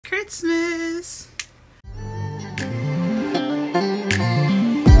Christmas.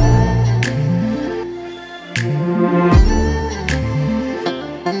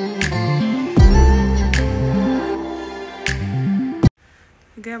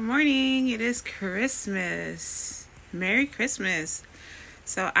 Good morning. It is Christmas. Merry Christmas.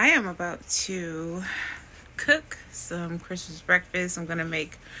 So I am about to cook some Christmas breakfast. I'm gonna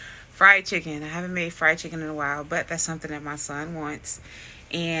make fried chicken. I haven't made fried chicken in a while, but that's something that my son wants.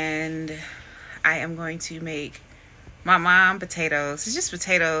 And I am going to make my mom potatoes. It's just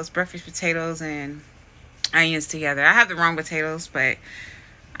potatoes, breakfast potatoes and onions together. I have the wrong potatoes, but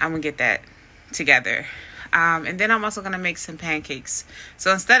I'm gonna get that together. And then I'm also gonna make some pancakes.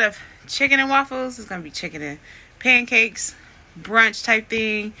 So instead of chicken and waffles, it's gonna be chicken and pancakes, brunch type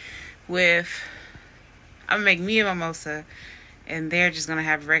thing with, I'm gonna make me a mimosa, and they're just gonna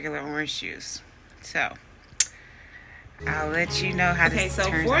have regular orange juice. So I'll let you know how this turns out.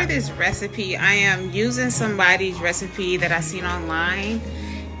 Okay, so for this recipe, I am using somebody's recipe that I seen online,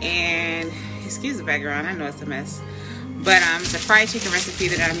 and excuse the background, I know it's a mess, but it's a fried chicken recipe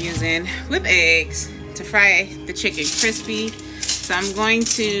that I'm using with eggs to fry the chicken crispy. So I'm going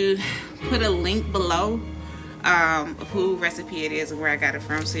to put a link below of who recipe it is and where I got it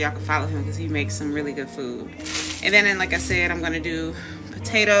from, so y'all can follow him because he makes some really good food. And then, like I said, I'm gonna do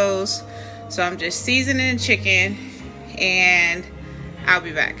potatoes. So I'm just seasoning the chicken, and I'll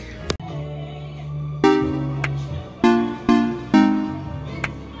be back.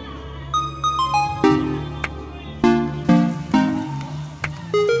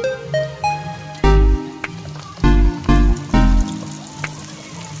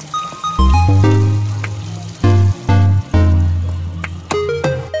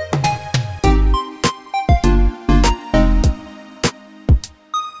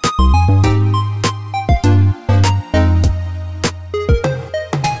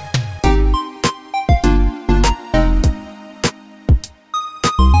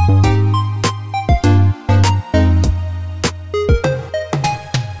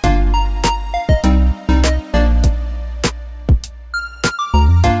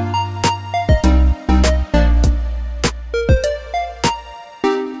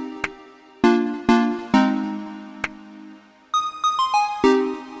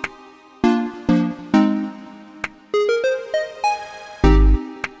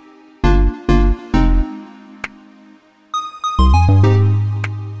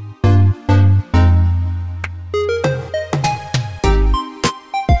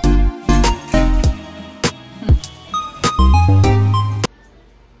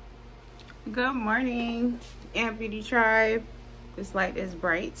 Good morning, Amp Beauty Tribe. This light is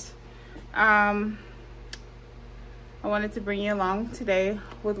bright. I wanted to bring you along today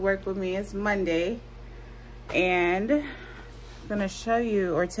with Work With Me. It's Monday, and I'm gonna show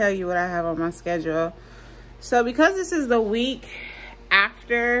you or tell you what I have on my schedule. So because this is the week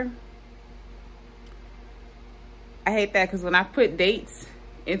after, I hate that because when I put dates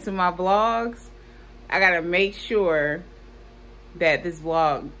into my vlogs, I gotta make sure that this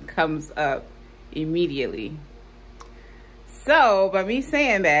vlog comes up immediately. So by me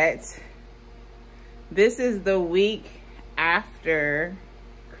saying that, this is the week after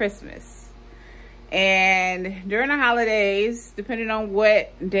Christmas, and during the holidays, depending on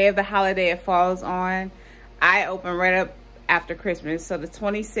what day of the holiday it falls on, I open right up after Christmas. So the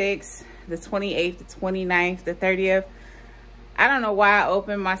 26th, the 28th, the 29th, the 30th. I don't know why I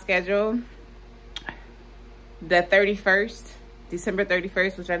open my schedule the 31st, December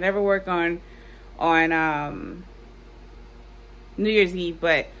 31st, which I never work on New Year's Eve,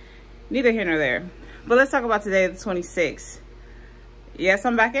 but neither here nor there. But let's talk about today, the 26th. Yes,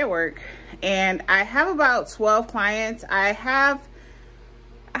 I'm back at work, and I have about 12 clients. I have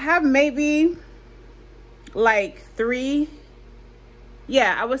maybe like 3.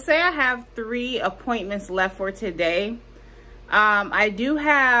 Yeah, I would say I have 3 appointments left for today. I do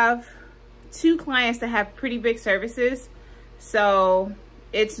have 2 clients that have pretty big services. So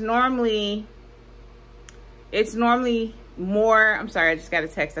it's normally more, I'm sorry, I just got a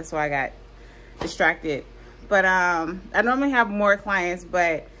text, that's why I got distracted. But I normally have more clients,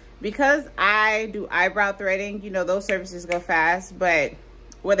 but because I do eyebrow threading, you know, those services go fast. But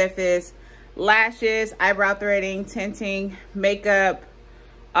whether if it's lashes, eyebrow threading, tinting, makeup,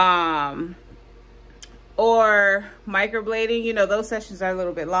 or microblading, you know, those sessions are a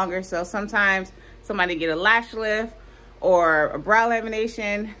little bit longer. So sometimes somebody get a lash lift or a brow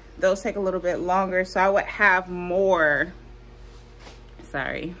lamination, those take a little bit longer. So I would have more,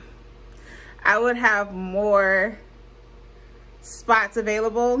 I would have more spots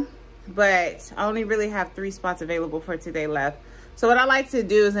available, but I only really have 3 spots available for today left. So what I like to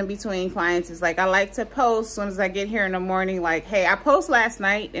do is in between clients is like, I like to post as soon as I get here in the morning, like, hey, I post last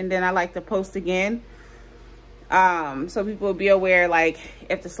night, and then I like to post again. So people will be aware, like,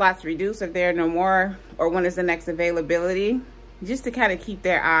 if the slots reduce, if there are no more, or when is the next availability, just to kind of keep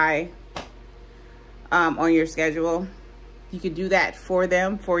their eye on your schedule. You could do that for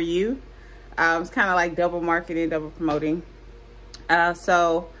them, for you. It's kind of like double marketing, double promoting.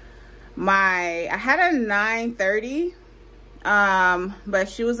 So I had a 9:30, but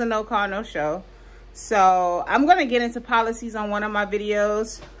she was a no call, no show. So I'm going to get into policies on one of my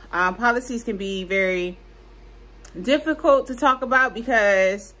videos. Policies can be very difficult to talk about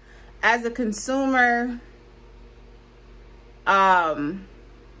because as a consumer, because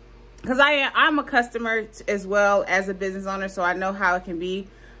I'm a customer as well as a business owner, so I know how it can be.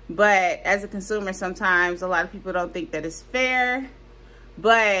 But as a consumer, sometimes a lot of people don't think that it's fair.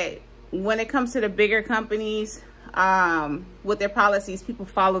 But when it comes to the bigger companies, with their policies, people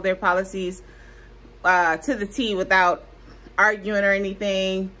follow their policies to the T without arguing or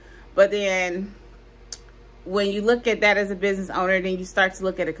anything. But then when you look at that as a business owner, then you start to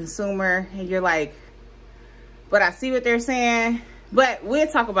look at a consumer and you're like, but I see what they're saying. But we'll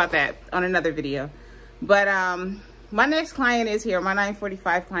talk about that on another video. But my next client is here. My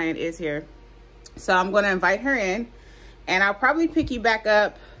 9:45 client is here. So I'm going to invite her in, and I'll probably pick you back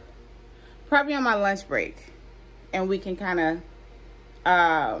up probably on my lunch break, and we can kind of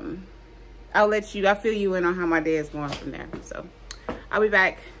I'll fill you in on how my day is going from there. So I'll be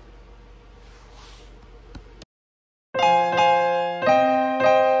back.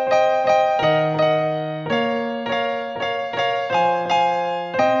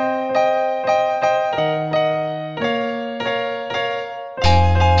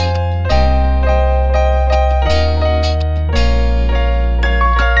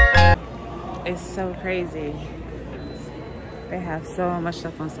 It's so crazy. They have so much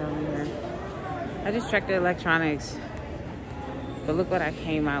stuff on sale in here. I just checked the electronics, but look what I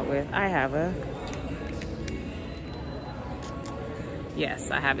came out with. I have a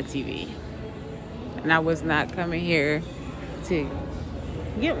TV, and I was not coming here to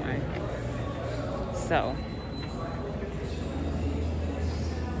get one. So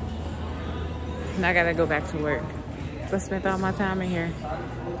now I gotta go back to work. So I spent all my time in here.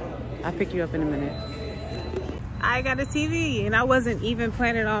 I'll pick you up in a minute. I got a TV, and I wasn't even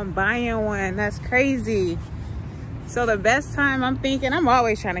planning on buying one. That's crazy. So the best time, I'm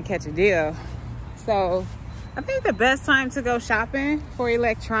always trying to catch a deal. So I think the best time to go shopping for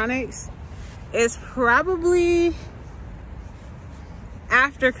electronics is probably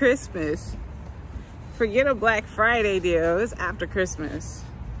after Christmas. Forget a Black Friday deal. It's after Christmas.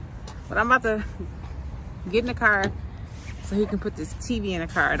 But I'm about to get in the car so he can put this TV in the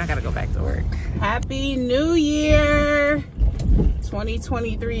car, and I gotta go back to work. Happy New Year!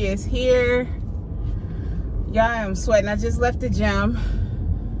 2023 is here. Y'all, I'm sweating. I just left the gym.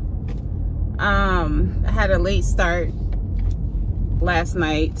 I had a late start last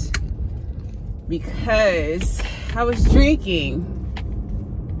night because I was drinking.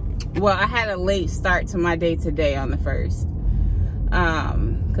 Well, I had a late start to my day today on the 1st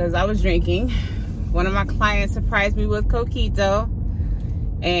because I was drinking. One of my clients surprised me with coquito,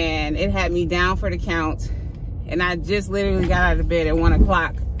 and it had me down for the count. And I just literally got out of bed at 1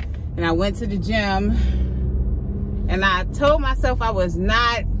 o'clock, and I went to the gym, and I told myself I was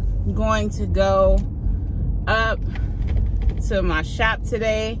not going to go up to my shop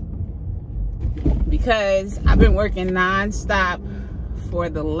today because I've been working non-stop for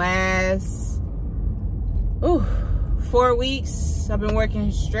the last 4 weeks. I've been working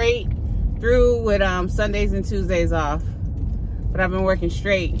straight through with Sundays and Tuesdays off, but I've been working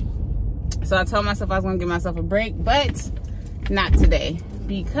straight. So I told myself I was gonna give myself a break, but not today,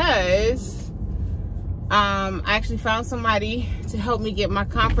 because I actually found somebody to help me get my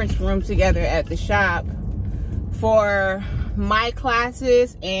conference room together at the shop for my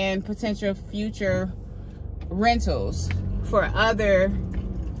classes and potential future rentals for other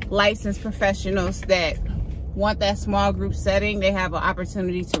licensed professionals that want that small group setting. They have an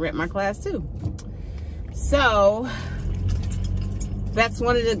opportunity to rent my class too. So that's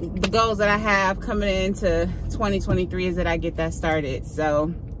one of the goals that I have coming into 2023, is that I get that started.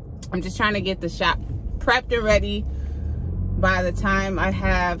 So I'm just trying to get the shop prepped and ready by the time I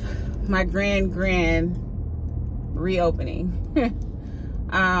have my grand reopening.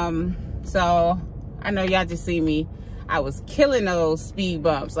 So I know y'all just see me. I was killing those speed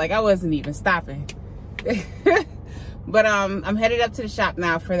bumps. Like, I wasn't even stopping. But I'm headed up to the shop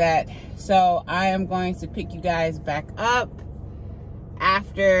now for that. So I am going to pick you guys back up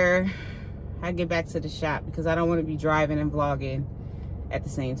after I get back to the shop because I don't want to be driving and vlogging at the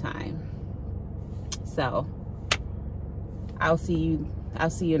same time. So I'll see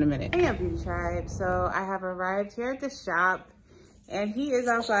you in a minute. Hey, Beauty Tribe. So I have arrived here at the shop and he is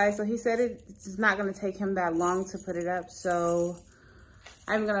outside. So he said it's not going to take him that long to put it up. So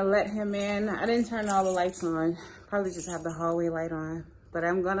I'm going to let him in. I didn't turn all the lights on. Probably just have the hallway light on. But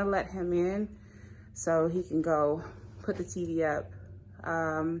I'm going to let him in so he can go put the TV up.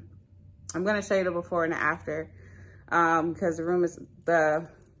 I'm going to show you the before and the after because the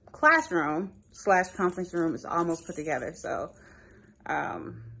classroom / conference room is almost put together. So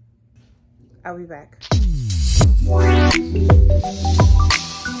I'll be back.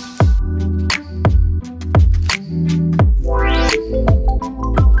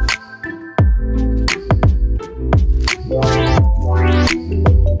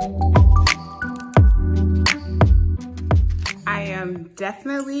 I am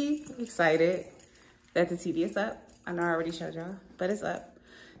definitely excited that the TV is up. I know I already showed y'all, but it's up.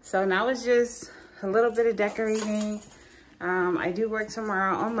 So now it's just a little bit of decorating. I do work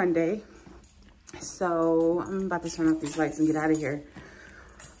tomorrow on Monday. So I'm about to turn off these lights and get out of here.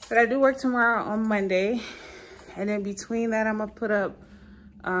 But I do work tomorrow on Monday. And in between that, I'm gonna put up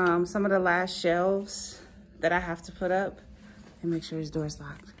some of the last shelves that I have to put up. And make sure his door's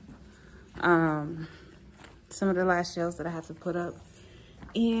locked. Some of the last shelves that I have to put up.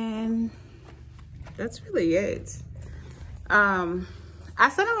 And that's really it. I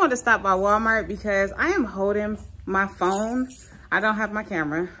said I wanted to stop by Walmart because I am holding my phone. I don't have my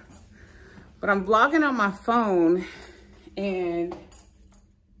camera, but I'm vlogging on my phone and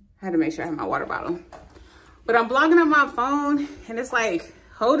I had to make sure I have my water bottle. But I'm vlogging on my phone and it's like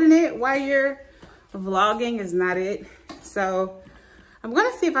holding it while you're vlogging is not it. So I'm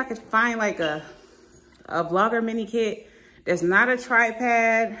gonna see if I could find like a vlogger mini kit that's not a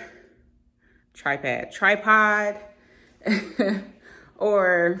tripod,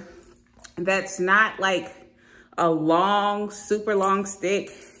 or that's not like a long, super long stick.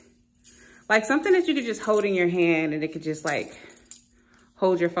 Like something that you could just hold in your hand and it could just like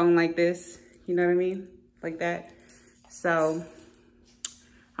hold your phone like this. You know what I mean? Like that. So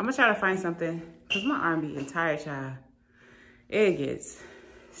I'm gonna try to find something because my arm be tired, child. It gets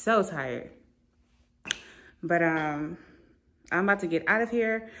so tired. But I'm about to get out of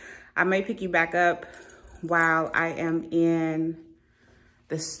here. I may pick you back up while I am in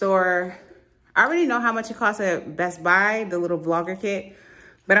the store. I already know how much it costs at Best Buy, the little vlogger kit,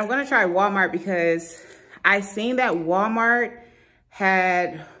 but I'm gonna try Walmart because I seen that Walmart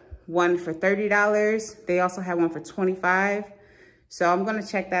had one for $30. They also had one for $25. So I'm gonna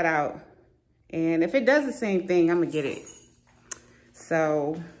check that out. And if it does the same thing, I'm gonna get it.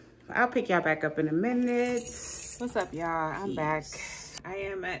 So I'll pick y'all back up in a minute. What's up, y'all? I'm back. I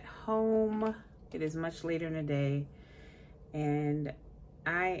am at home. It is much later in the day. And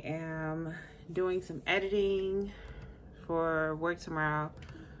I am doing some editing for work tomorrow.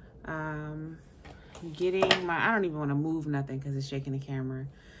 Getting my, I don't even want to move nothing because it's shaking the camera.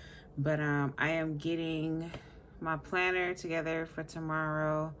 But I am getting my planner together for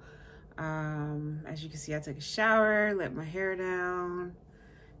tomorrow. As you can see, I took a shower, let my hair down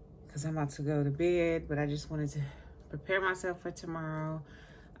because I'm about to go to bed, but I just wanted to prepare myself for tomorrow.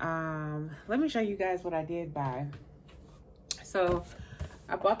 Let me show you guys what I did buy. So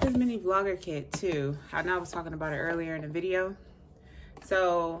I bought this mini vlogger kit too. I know I was talking about it earlier in the video.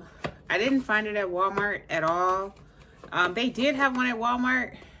 So I didn't find it at Walmart at all. They did have one at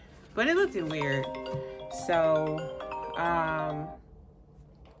Walmart, but it looked weird. So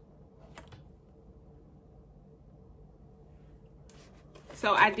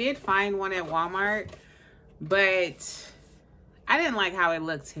I did find one at Walmart, but I didn't like how it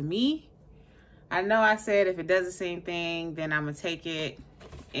looked to me. I know I said if it does the same thing, then I'm gonna take it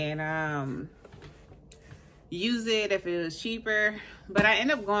and use it if it was cheaper. But I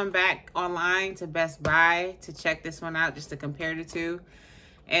ended up going back online to Best Buy to check this one out just to compare the two.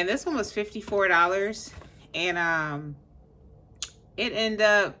 And this one was $54. And it ended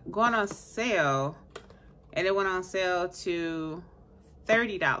up going on sale. And it went on sale to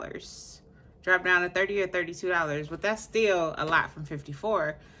 $30. Dropped down to $30 or $32. But that's still a lot from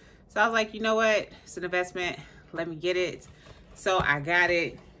 $54. So I was like, you know what? It's an investment. Let me get it. So I got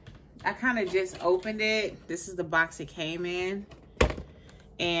it. I kind of just opened it. This is the box it came in.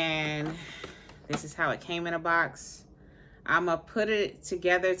 And this is how it came in a box. I'm going to put it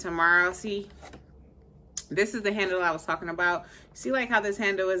together tomorrow. See, this is the handle I was talking about. See like how this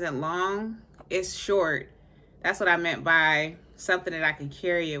handle isn't long? It's short. That's what I meant by something that I can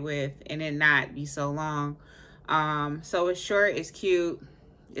carry it with and it not be so long. So it's short, it's cute,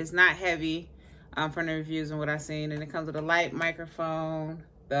 it's not heavy. from the reviews and what I've seen. And it comes with a light, microphone,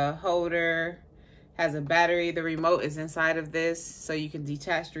 the holder, has a battery. The remote is inside of this, so you can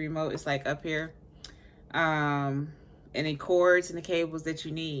detach the remote. It's like up here. Any cords and the cables that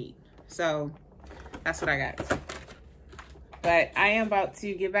you need. So that's what I got. But I am about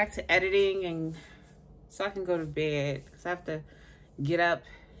to get back to editing, and so I can go to bed, because I have to get up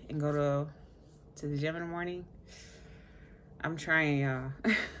and go to the gym in the morning. I'm trying, y'all.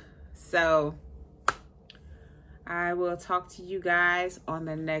 So I will talk to you guys on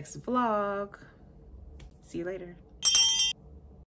the next vlog. See you later.